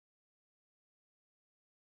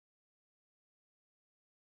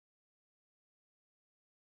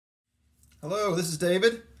Hello, this is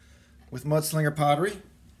David with Mudslinger Pottery,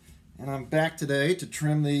 and I'm back today to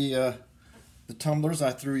trim the tumblers I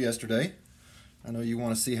threw yesterday. I know you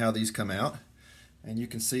want to see how these come out, and you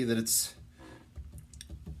can see that it's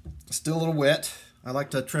still a little wet. I like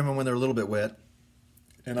to trim them when they're a little bit wet,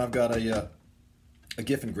 and I've got a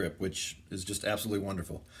Giffen grip, which is just absolutely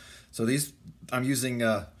wonderful. So these, I'm using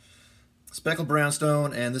speckled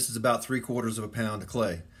brownstone, and this is about 3/4 of a pound of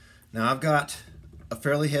clay. Now I've got a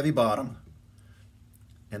fairly heavy bottom,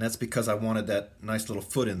 and that's because I wanted that nice little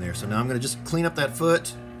foot in there. So now I'm going to just clean up that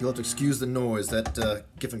foot. You'll have to excuse the noise. That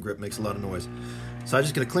Giffen grip makes a lot of noise. So I'm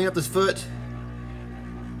just going to clean up this foot,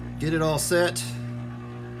 get it all set,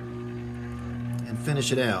 and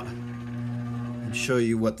finish it out, and show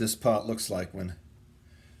you what this pot looks like when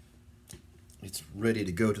it's ready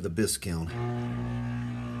to go to the bisque kiln.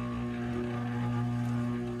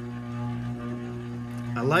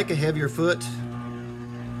 I like a heavier foot,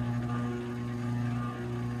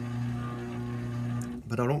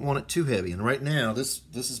 but I don't want it too heavy. And right now, this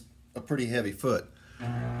is a pretty heavy foot.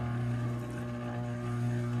 And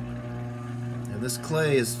this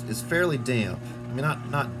clay is fairly damp. I mean,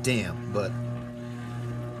 not damp, but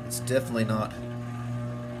it's definitely not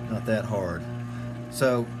that hard.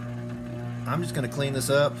 So I'm just going to clean this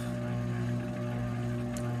up.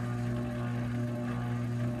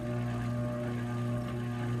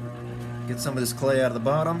 Get some of this clay out of the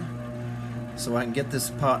bottom so I can get this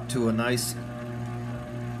pot to a nice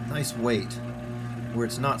weight where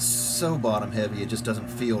it's not so bottom heavy it just doesn't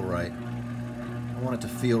feel right. I want it to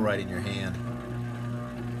feel right in your hand.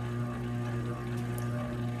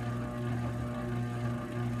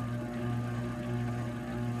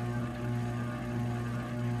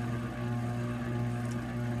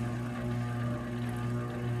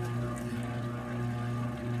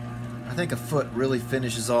 I think a foot really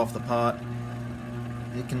finishes off the pot.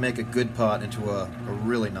 It can make a good pot into a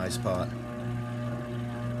really nice pot.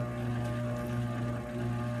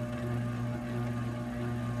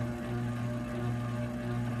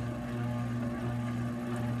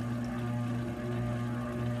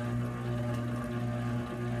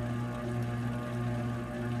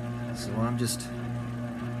 So I'm just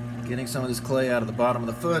getting some of this clay out of the bottom of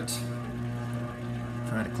the foot,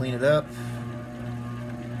 trying to clean it up.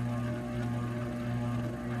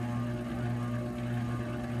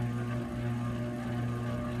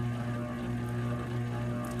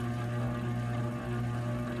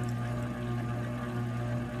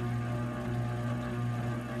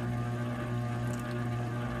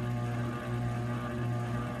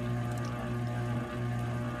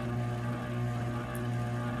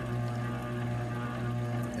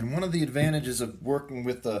 And one of the advantages of working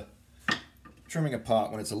with trimming a pot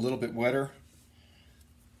when it's a little bit wetter,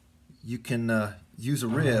 you can use a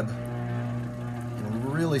rib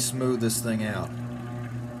and really smooth this thing out.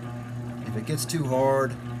 If it gets too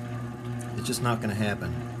hard, it's just not going to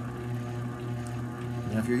happen.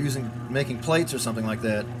 Now if you're making plates or something like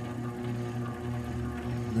that,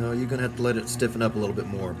 no, you're going to have to let it stiffen up a little bit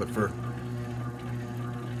more. But for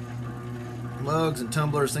mugs and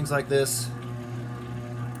tumblers, things like this,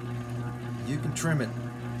 you can trim it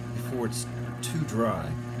before it's too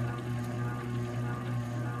dry.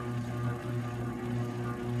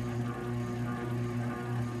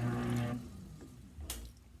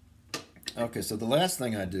 Okay, so the last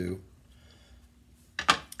thing I do,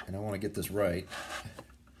 and I want to get this right.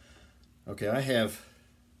 Okay, I've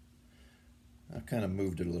kind of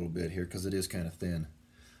moved it a little bit here because it is kind of thin.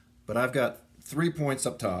 But I've got 3 points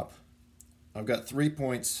up top. I've got 3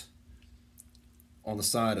 points on the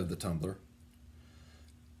side of the tumbler.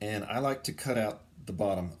 And I like to cut out the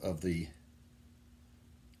bottom of the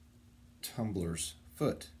tumbler's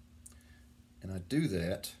foot. And I do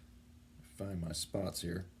that, find my spots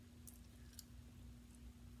here,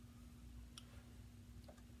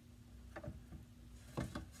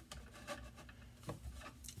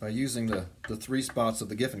 by using the 3 spots of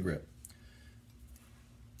the Giffen grip.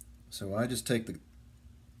 So I just take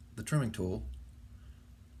the trimming tool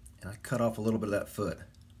and I cut off a little bit of that foot.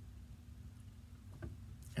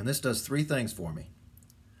 And this does 3 things for me.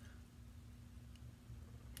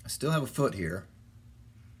 I still have a foot here,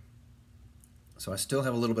 so I still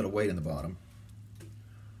have a little bit of weight in the bottom.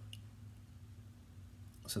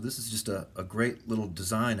 So this is just a great little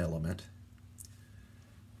design element.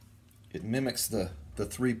 It mimics the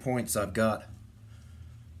 3 points I've got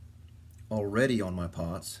already on my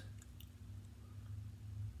pots.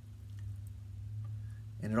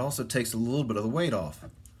 And it also takes a little bit of the weight off.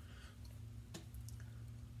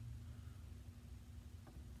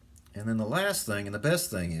 And then the last thing, and the best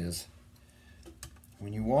thing, is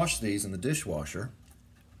when you wash these in the dishwasher,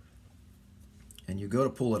 and you go to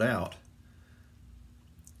pull it out,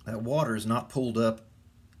 that water is not pulled up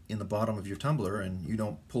in the bottom of your tumbler, and you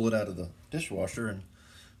don't pull it out of the dishwasher and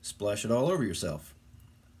splash it all over yourself.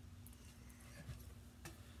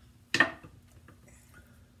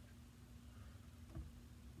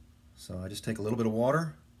 So I just take a little bit of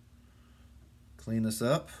water, clean this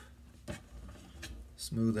up,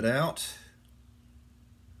 smooth it out.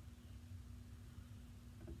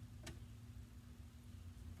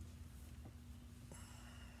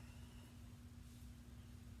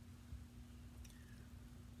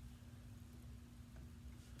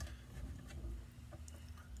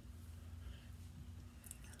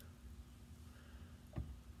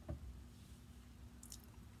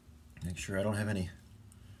 Make sure I don't have any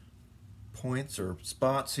points or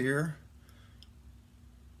spots here.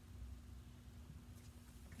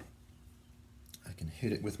 I can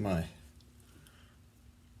hit it with my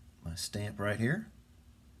stamp right here.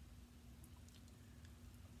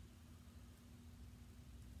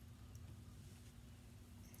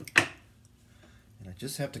 And I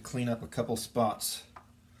just have to clean up a couple spots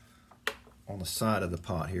on the side of the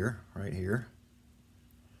pot here, right here.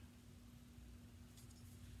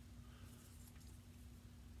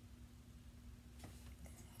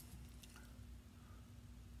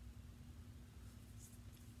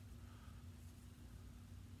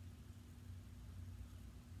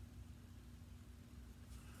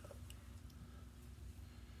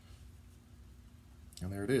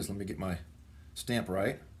 And there it is. Let me get my stamp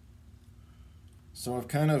right. So I've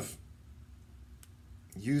kind of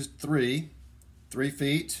used three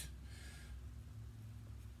feet,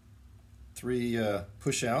 three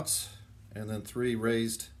push outs, and then three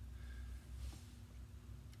raised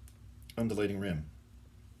undulating rim.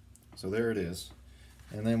 So there it is.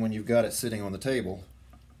 And then when you've got it sitting on the table,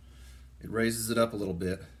 it raises it up a little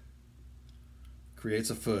bit, creates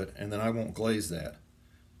a foot, and then I won't glaze that.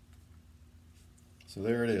 So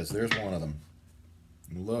there it is. There's one of them.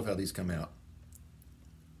 I love how these come out.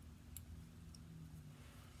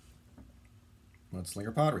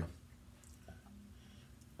 Mudslinger Pottery.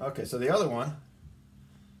 Okay, so the other one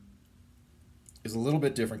is a little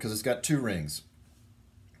bit different because it's got two rings.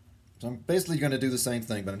 So I'm basically going to do the same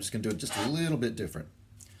thing, but I'm just going to do it just a little bit different.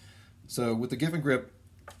 So with the Give and Grip,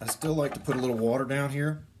 I still like to put a little water down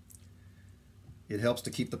here. It helps to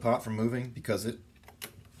keep the pot from moving because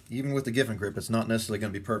even with the Give and Grip, it's not necessarily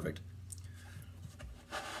going to be perfect.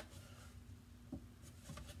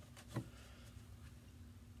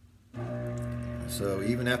 So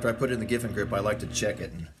even after I put it in the Give and Grip, I like to check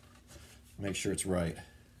it and make sure it's right.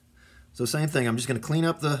 So same thing, I'm just going to clean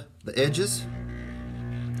up the edges.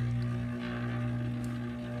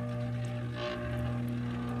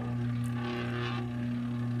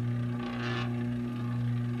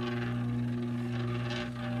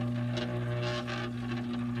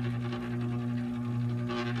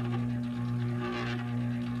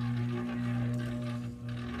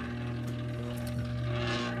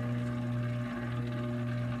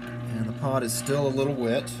 Pot is still a little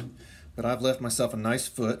wet, but I've left myself a nice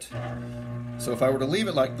foot. So if I were to leave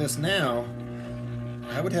it like this now,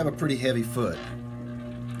 I would have a pretty heavy foot.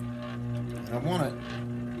 And I want it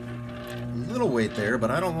a little weight there,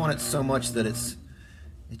 but I don't want it so much that it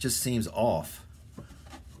just seems off.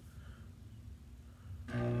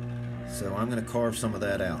 So I'm going to carve some of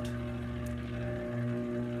that out.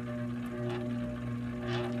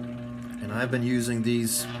 And I've been using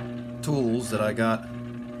these tools that I got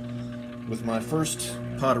with my first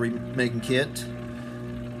pottery making kit,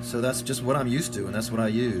 so that's just what I'm used to, and that's what I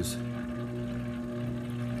use.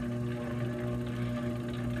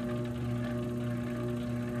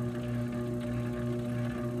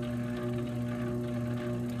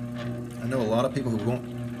 I know a lot of people who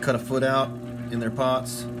won't cut a foot out in their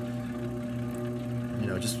pots. You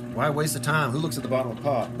know, just why waste the time? Who looks at the bottom of the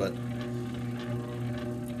pot? But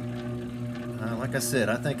like I said,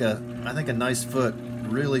 I think a nice foot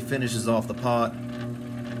really finishes off the pot,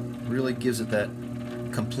 really gives it that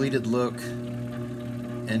completed look,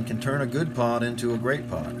 and can turn a good pot into a great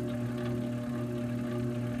pot.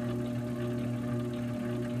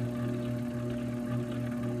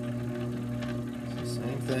 So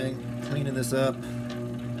same thing, cleaning this up,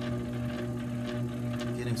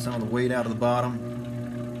 getting some of the weight out of the bottom.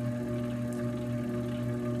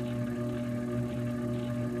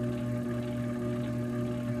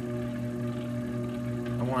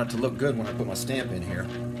 I want it to look good when I put my stamp in here.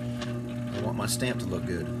 I want my stamp to look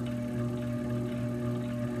good.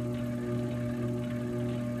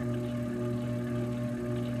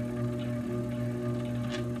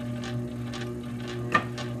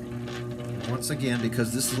 And once again,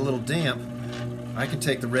 because this is a little damp, I can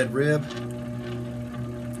take the red rib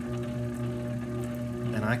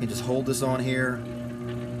I can just hold this on here,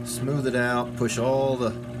 smooth it out, push all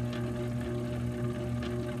the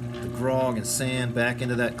grog and sand back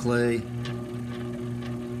into that clay,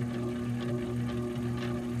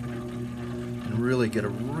 and really get a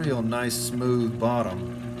real nice smooth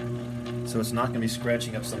bottom so it's not going to be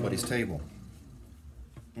scratching up somebody's table.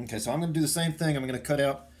 Okay, so I'm going to do the same thing. I'm going to cut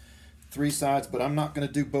out 3 sides, but I'm not going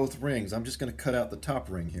to do both rings. I'm just going to cut out the top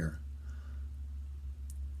ring here.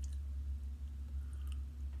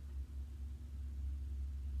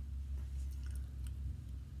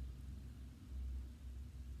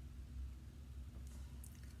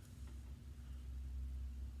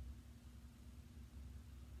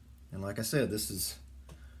 And like I said, this is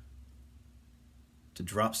to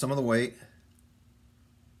drop some of the weight,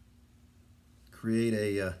 create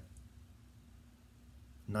a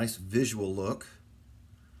nice visual look.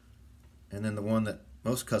 And then the one that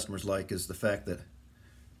most customers like is the fact that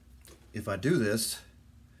if I do this,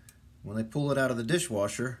 when they pull it out of the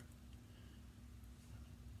dishwasher,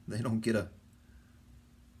 they don't get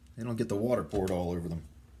the water poured all over them.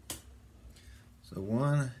 So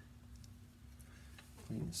one,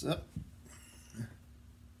 clean this up.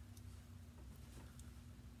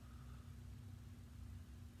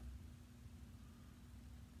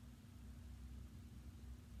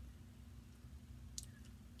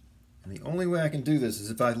 And the only way I can do this is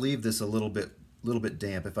if I leave this a little bit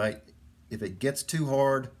damp. If it gets too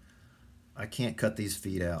hard, I can't cut these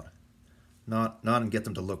feet out. Not and get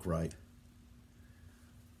them to look right.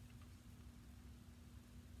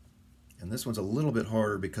 And this one's a little bit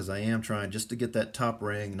harder because I am trying just to get that top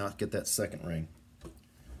ring, not get that second ring.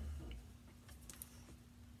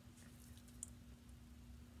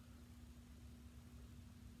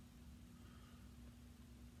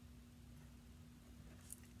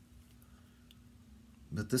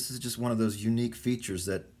 But this is just one of those unique features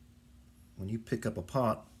that when you pick up a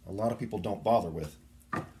pot, a lot of people don't bother with.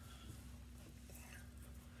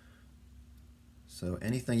 So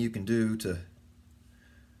anything you can do to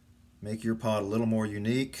make your pot a little more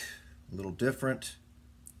unique, a little different,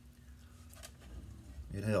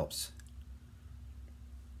 it helps.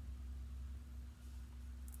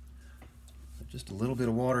 So just a little bit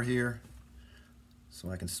of water here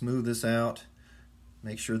so I can smooth this out,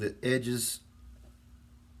 make sure the edges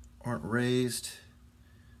aren't raised.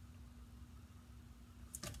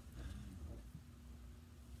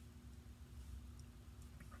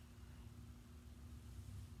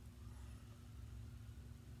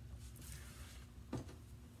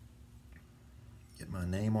 Get my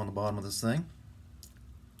name on the bottom of this thing.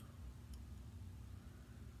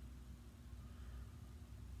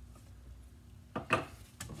 And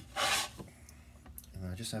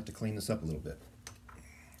I just have to clean this up a little bit.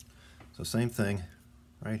 So same thing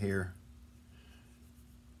right here.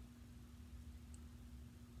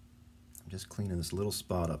 I'm just cleaning this little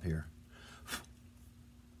spot up here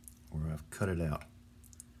where I've cut it out.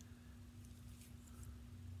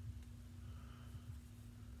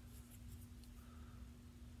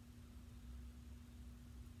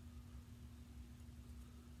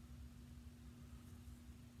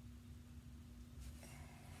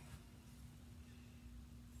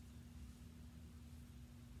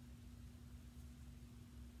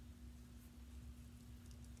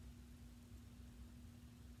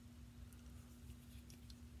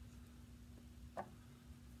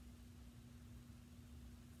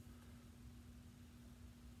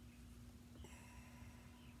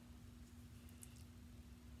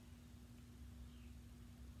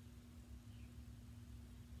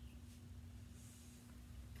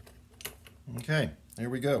 Okay, there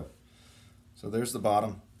we go. So there's the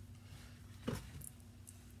bottom.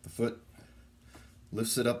 The foot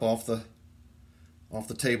lifts it up off the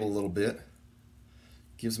table a little bit.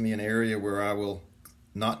 Gives me an area where I will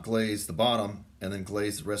not glaze the bottom and then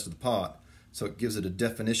glaze the rest of the pot. So it gives it a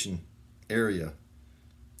definition area,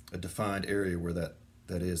 a defined area where that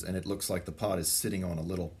is, and it looks like the pot is sitting on a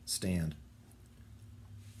little stand.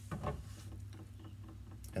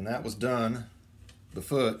 And that was done, the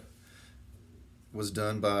foot was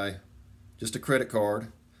done by just a credit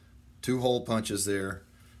card, 2 hole punches there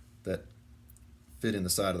that fit in the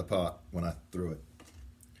side of the pot when I threw it.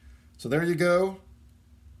 So there you go.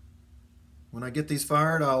 When I get these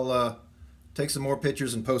fired, I'll take some more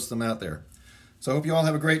pictures and post them out there. So I hope you all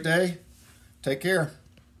have a great day. Take care.